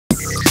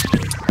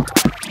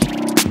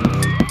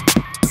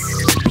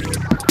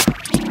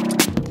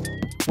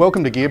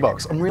Welcome to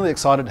Gearbox. I'm really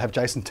excited to have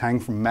Jason Tang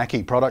from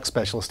Mackie, product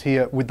specialist,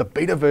 here with the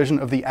beta version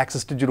of the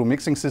Axis digital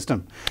mixing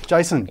system.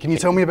 Jason, can you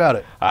tell me about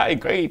it? Hi,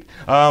 great.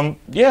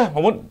 Yeah, I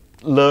would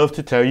love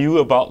to tell you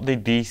about the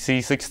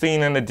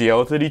DC16 and the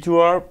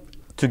DL32R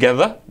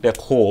together. They're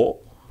core,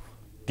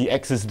 the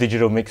Axis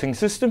digital mixing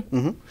system.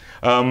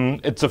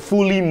 It's a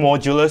fully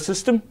modular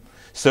system.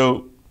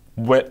 So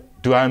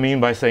what do I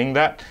mean by saying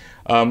that?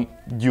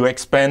 You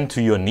expand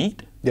to your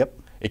need. Yep.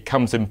 It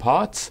comes in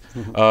parts.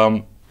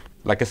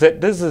 Like I said,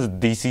 this is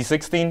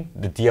DC16,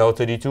 the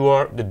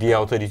DL32R. The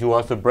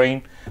DL32R is the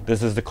brain.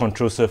 This is the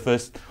control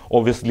surface.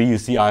 Obviously, you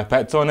see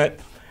iPads on it.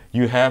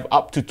 You have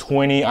up to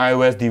 20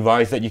 iOS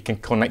devices that you can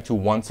connect to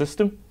one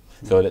system.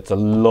 So that's a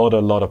lot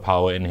of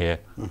power in here.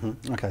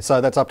 Okay,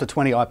 so that's up to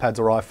 20 iPads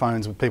or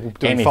iPhones with people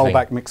doing Anything.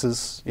 foldback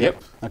mixes.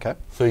 Yep. Okay.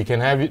 So you can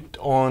have it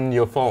on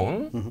your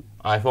phone,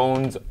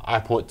 iPhones,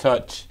 iPod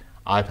Touch,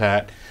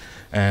 iPad,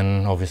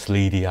 and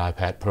obviously the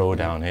iPad Pro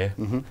down here.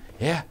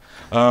 Yeah.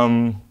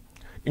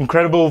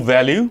 Incredible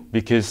value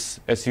because,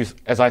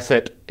 as I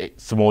said,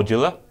 it's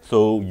modular,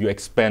 so you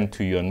expand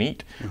to your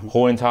need.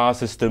 Whole entire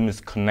system is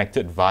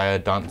connected via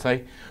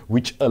Dante,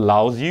 which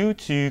allows you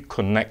to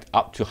connect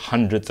up to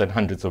hundreds and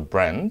hundreds of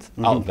brands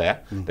out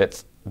there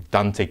that's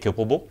Dante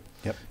capable.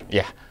 Yep.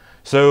 Yeah.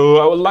 So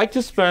I would like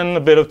to spend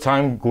a bit of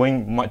time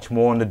going much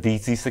more on the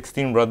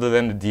DC16 rather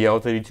than the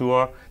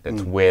DL32R.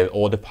 That's where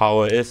all the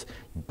power is,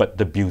 but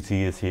the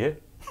beauty is here.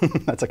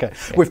 That's okay.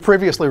 We've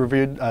previously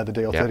reviewed the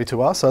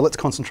DL32R, so let's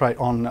concentrate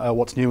on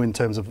what's new in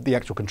terms of the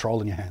actual control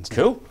in your hands.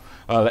 Cool.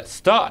 Let's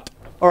start.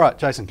 All right,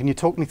 Jason, can you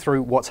talk me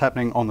through what's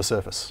happening on the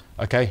surface?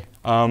 Okay.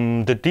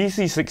 The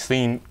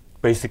DC16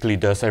 basically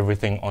does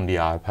everything on the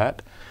iPad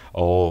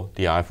or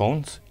the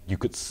iPhones.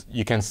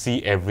 You can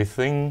see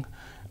everything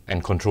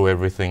and control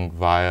everything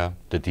via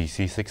the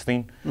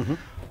DC16.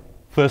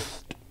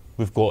 First,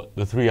 we've got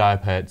the 3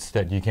 iPads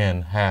that you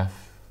can have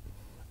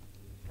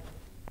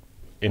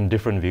in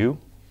different view.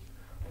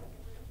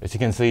 As you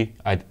can see,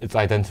 it's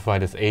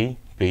identified as A,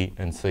 B,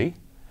 and C.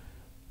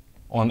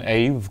 On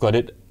A, we've got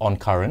it on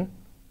current.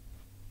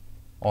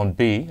 On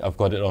B, I've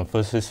got it on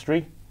first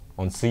history.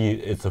 On C,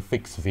 it's a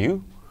fixed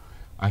view.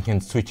 I can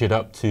switch it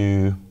up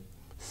to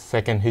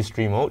second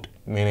history mode,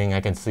 meaning I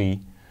can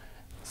see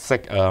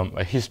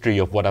a history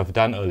of what I've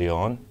done earlier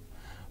on.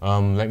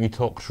 Let me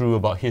talk through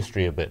about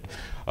history a bit.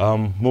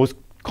 Most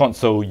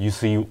console you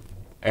see,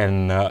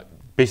 and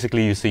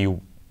basically you see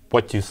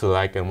what you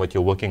select and what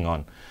you're working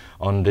on.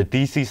 On the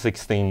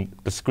DC16,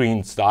 the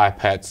screens, the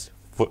iPads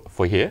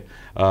for here,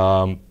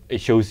 it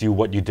shows you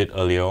what you did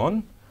earlier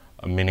on,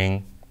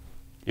 meaning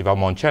if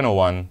I'm on channel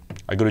 1,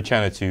 I go to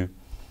channel 2,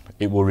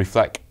 it will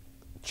reflect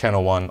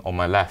channel 1 on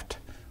my left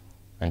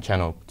and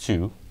channel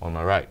 2 on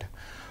my right.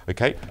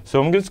 Okay, so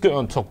I'm just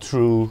going to talk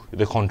through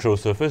the control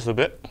surface a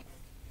bit.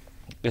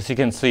 As you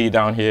can see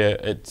down here,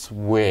 it's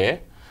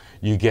where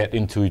you get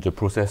into the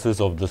processes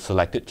of the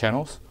selected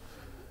channels.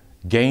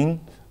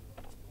 Gain,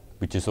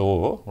 which is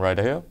all right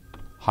here.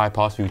 High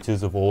pass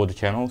filters of all the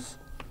channels.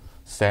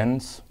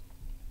 Sense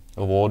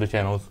of all the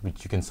channels,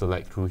 which you can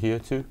select through here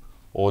too.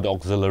 All the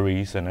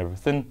auxiliaries and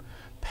everything.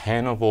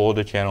 Pan of all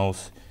the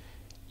channels.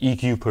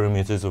 EQ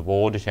parameters of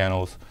all the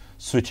channels.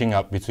 Switching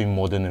up between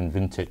modern and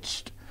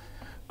vintage.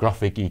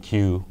 Graphic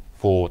EQ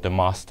for the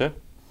master.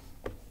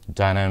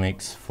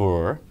 Dynamics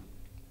for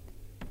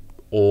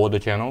all the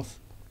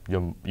channels.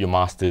 Your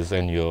masters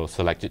and your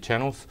selected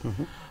channels.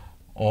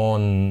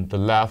 On the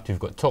left, you've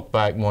got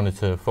talkback,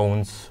 monitor,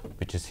 phones,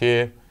 which is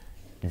here.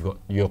 You've got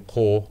your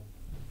core,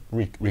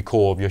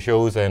 record of your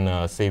shows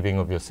and saving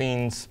of your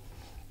scenes.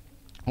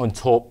 On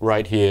top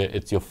right here,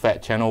 it's your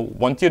FAT channel.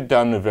 Once you're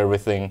done with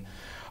everything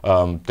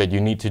that you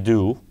need to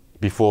do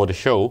before the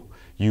show,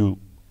 you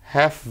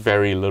have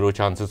very little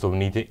chances of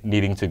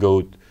needing to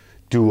go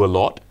do a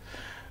lot.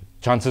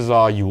 Chances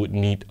are you would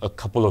need a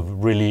couple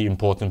of really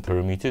important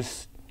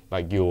parameters,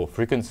 like your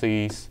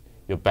frequencies,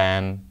 your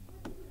band,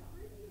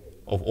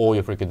 of all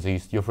your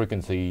frequencies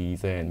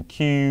and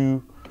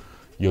Q,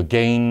 your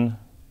gain,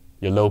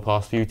 your low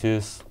pass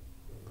filters,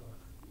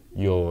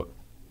 your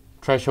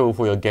threshold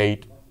for your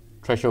gate,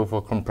 threshold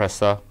for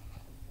compressor,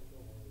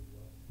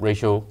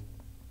 ratio,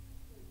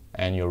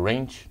 and your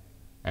range,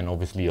 and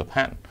obviously your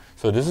pan.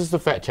 So this is the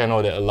FAT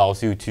channel that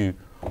allows you to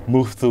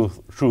move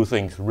through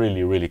things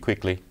really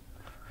quickly.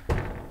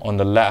 On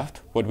the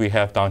left, what we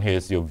have down here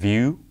is your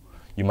view.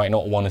 You might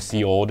not want to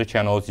see all the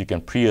channels. You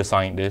can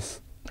pre-assign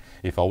this.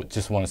 If I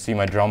just want to see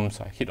my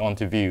drums, I hit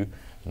onto view.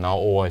 Now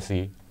all I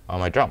see are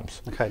my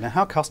drums. Okay, now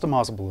how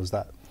customizable is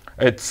that?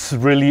 It's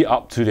really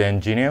up to the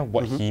engineer,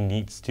 what he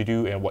needs to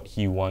do and what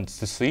he wants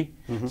to see.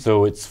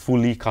 So it's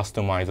fully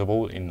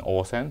customizable in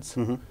all sense.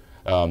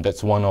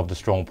 That's one of the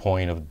strong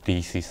points of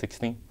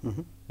DC16.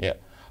 Yeah.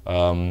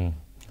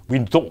 We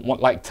don't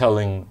want like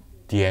telling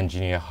the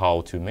engineer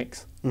how to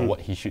mix or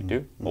what he should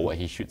do or what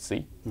he should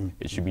see.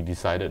 It should be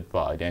decided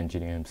by the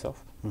engineer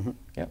himself.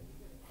 Yeah.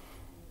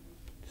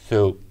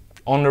 So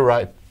on the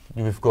right,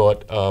 we've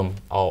got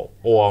all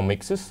our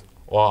mixes,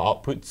 all our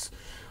outputs.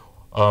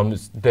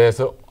 There's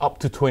up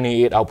to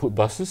 28 output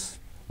buses,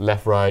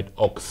 left, right,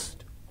 aux,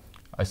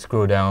 I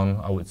scroll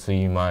down, I would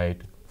see my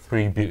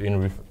 3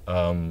 built-in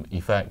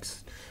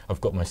effects.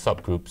 I've got my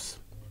subgroups,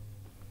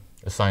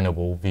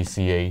 assignable,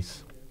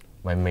 VCAs,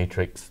 my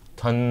matrix,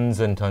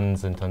 tons and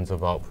tons and tons of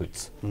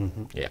outputs.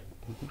 Yeah.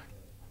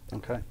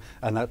 Okay,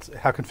 and that's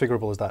how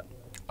configurable is that?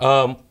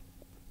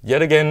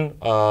 Yet again,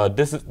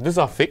 these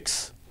are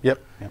fixed. Yep.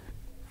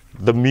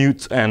 The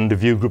mutes and the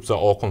view groups are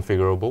all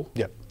configurable.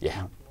 Yep.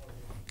 Yeah.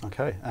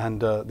 Okay, and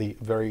the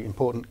very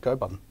important go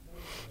button.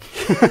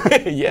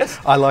 Yes.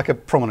 I like a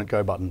prominent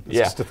go button. It's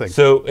just a thing.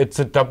 So it's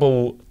a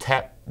double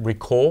tap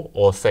record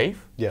or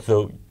save. Yep.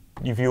 So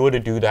if you were to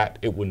do that,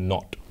 it would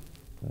not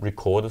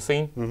record the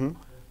scene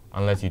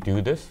unless you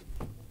do this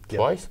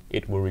twice.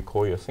 It will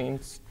record your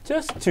scenes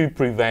just to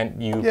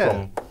prevent you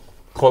from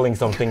calling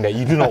something that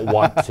you do not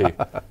want to.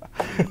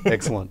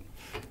 Excellent.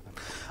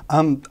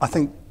 I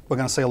think we're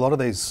going to see a lot of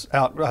these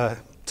out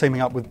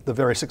teaming up with the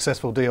very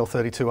successful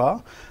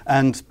DL32R.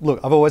 And look,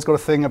 I've always got a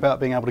thing about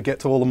being able to get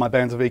to all of my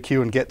bands of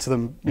EQ and get to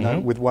them, you know,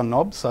 with one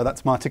knob. So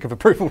that's my tick of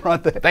approval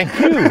right there. Thank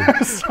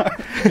you. So,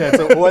 yeah, it's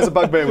always a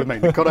bugbear with me.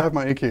 You've got to have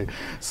my EQ.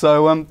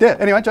 So yeah.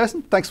 Anyway,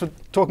 Jason, thanks for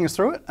talking us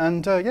through it.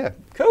 And yeah,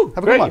 cool.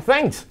 Have a good one.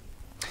 Thanks.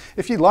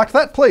 If you liked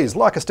that, please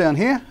like us down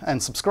here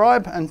and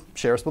subscribe and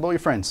share us with all your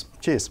friends.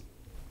 Cheers.